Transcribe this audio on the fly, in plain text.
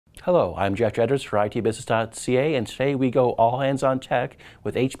Hello, I'm Jeff Jedders for itbusiness.ca, and today we go all hands on tech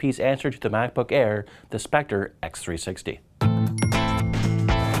with HP's answer to the MacBook Air, the Spectre x360.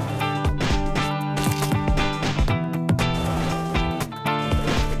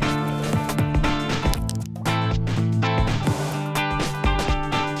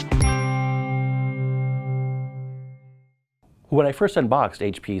 When I first unboxed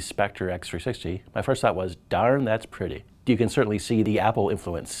HP's Spectre x360, my first thought was, darn, that's pretty. You can certainly see the Apple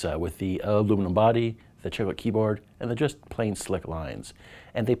influence with the aluminum body, the chiplet keyboard, and the just plain slick lines.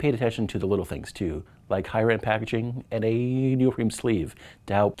 And they paid attention to the little things too, like higher-end packaging and a neoprene sleeve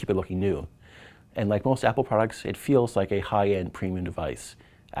to help keep it looking new. And like most Apple products, it feels like a high-end premium device.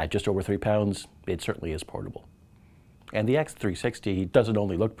 At just over 3 pounds, it certainly is portable. And the x360 doesn't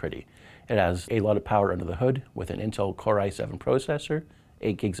only look pretty. It has a lot of power under the hood with an Intel Core i7 processor,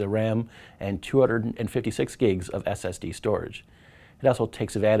 8 gigs of RAM, and 256 gigs of SSD storage. It also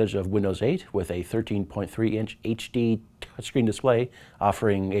takes advantage of Windows 8 with a 13.3-inch HD touchscreen display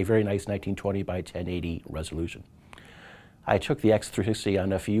offering a very nice 1920 by 1080 resolution. I took the x360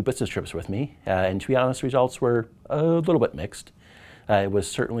 on a few business trips with me, and to be honest, results were a little bit mixed. It was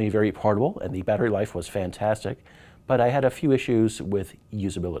certainly very portable and the battery life was fantastic, but I had a few issues with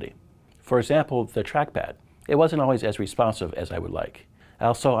usability. For example, the trackpad. It wasn't always as responsive as I would like.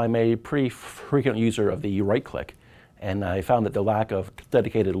 Also, I'm a pretty frequent user of the right click, and I found that the lack of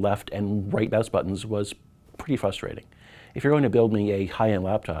dedicated left and right mouse buttons was pretty frustrating. If you're going to build me a high-end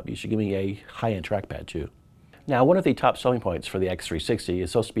laptop, you should give me a high-end trackpad too. Now, one of the top selling points for the x360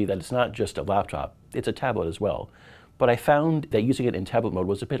 is supposed to be that it's not just a laptop, it's a tablet as well. But I found that using it in tablet mode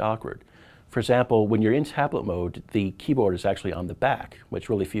was a bit awkward. For example, when you're in tablet mode, the keyboard is actually on the back, which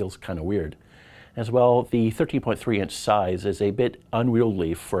really feels kind of weird. As well, the 13.3-inch size is a bit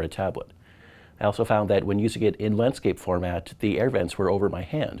unwieldy for a tablet. I also found that when using it in landscape format, the air vents were over my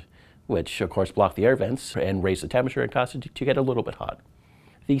hand, which of course blocked the air vents and raised the temperature and caused it to get a little bit hot.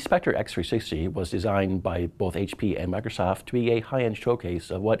 The Spectre x360 was designed by both HP and Microsoft to be a high-end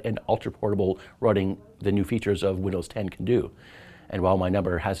showcase of what an ultra-portable running the new features of Windows 10 can do. And while my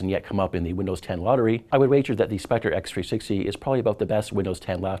number hasn't yet come up in the Windows 10 lottery, I would wager that the Spectre x360 is probably about the best Windows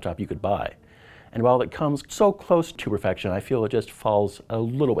 10 laptop you could buy. And while it comes so close to perfection, I feel it just falls a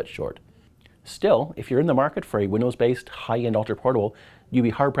little bit short. Still, if you're in the market for a Windows-based high-end ultra-portable, you'd be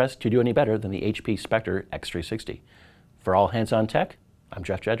hard-pressed to do any better than the HP Spectre x360. For All Hands on Tech, I'm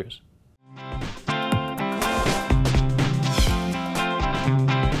Jeff Jedders.